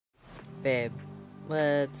Babe,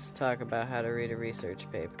 let's talk about how to read a research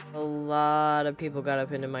paper. A lot of people got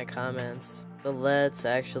up into my comments, so let's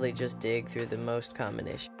actually just dig through the most common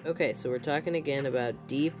issue. Okay, so we're talking again about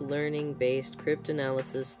deep learning-based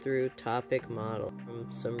cryptanalysis through topic model. From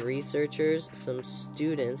some researchers, some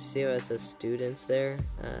students, you see how it says students there?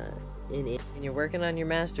 When you're working on your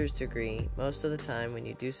master's degree, most of the time when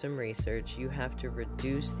you do some research, you have to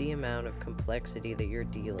reduce the amount of complexity that you're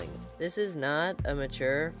dealing with. This is not a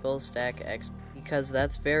mature full-stack expert because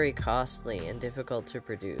that's very costly and difficult to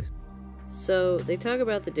produce. So they talk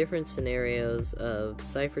about the different scenarios of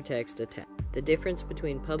ciphertext attack, the difference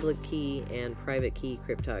between public key and private key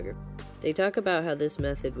cryptography. They talk about how this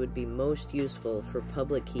method would be most useful for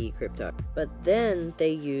public key cryptography. But then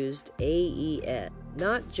they used AES,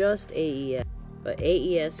 not just AES, but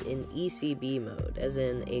AES in ECB mode, as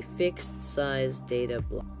in a fixed size data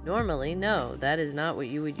block. Normally, no, that is not what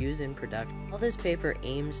you would use in production. All this paper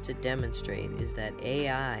aims to demonstrate is that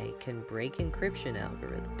AI can break encryption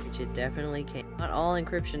algorithms, which it definitely can. Not all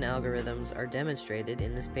encryption algorithms are demonstrated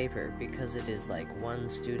in this paper because it is like one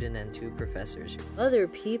student and 2 professors. Other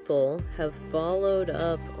people have followed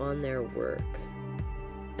up on their work,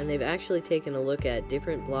 and they've actually taken a look at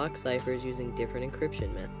different block ciphers using different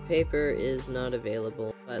encryption methods. The paper is not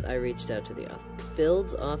available, but I reached out to the author. This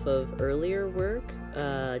builds off of earlier work,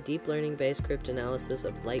 deep learning-based cryptanalysis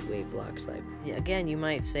of lightweight block ciphers. Again, you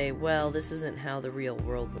might say, well, this isn't how the real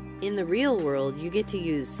world works. In the real world, you get to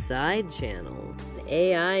use side channel.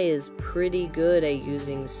 AI is pretty good at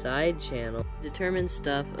using side channel to determine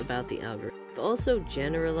stuff about the algorithm. Also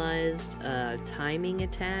generalized timing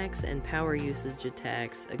attacks and power usage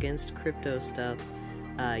attacks against crypto stuff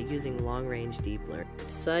using long-range deep learning.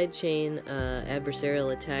 Sidechain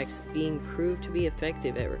adversarial attacks being proved to be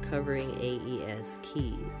effective at recovering AES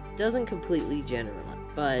keys. It doesn't completely generalize,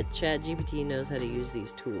 but ChatGPT knows how to use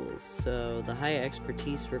these tools, so the high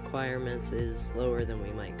expertise requirements is lower than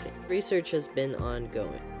we might think. Research has been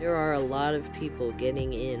ongoing. There are a lot of people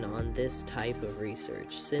getting in on this type of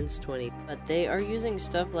research since but they are using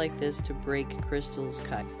stuff like this to break Crystal's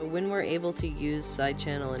kite. But when we're able to use side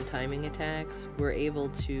channel and timing attacks, we're able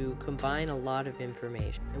to combine a lot of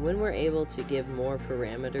information. And when we're able to give more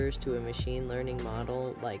parameters to a machine learning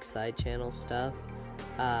model like side channel stuff,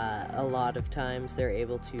 a lot of times they're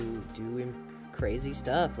able to do crazy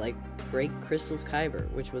stuff like break Crystal's Kyber,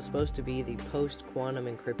 which was supposed to be the post-quantum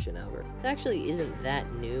encryption algorithm. This actually isn't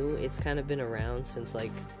that new. It's kind of been around since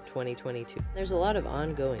like 2022. There's a lot of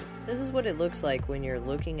ongoing. This is what it looks like when you're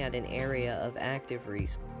looking at an area of active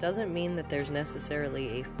research. Doesn't mean that there's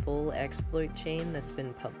necessarily a full exploit chain that's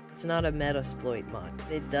been published. It's not a metasploit mod.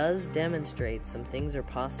 It does demonstrate some things are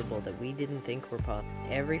possible that we didn't think were possible.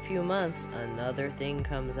 Every few months, another thing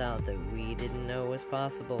comes out that we didn't know was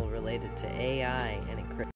possible related to AI and encryption.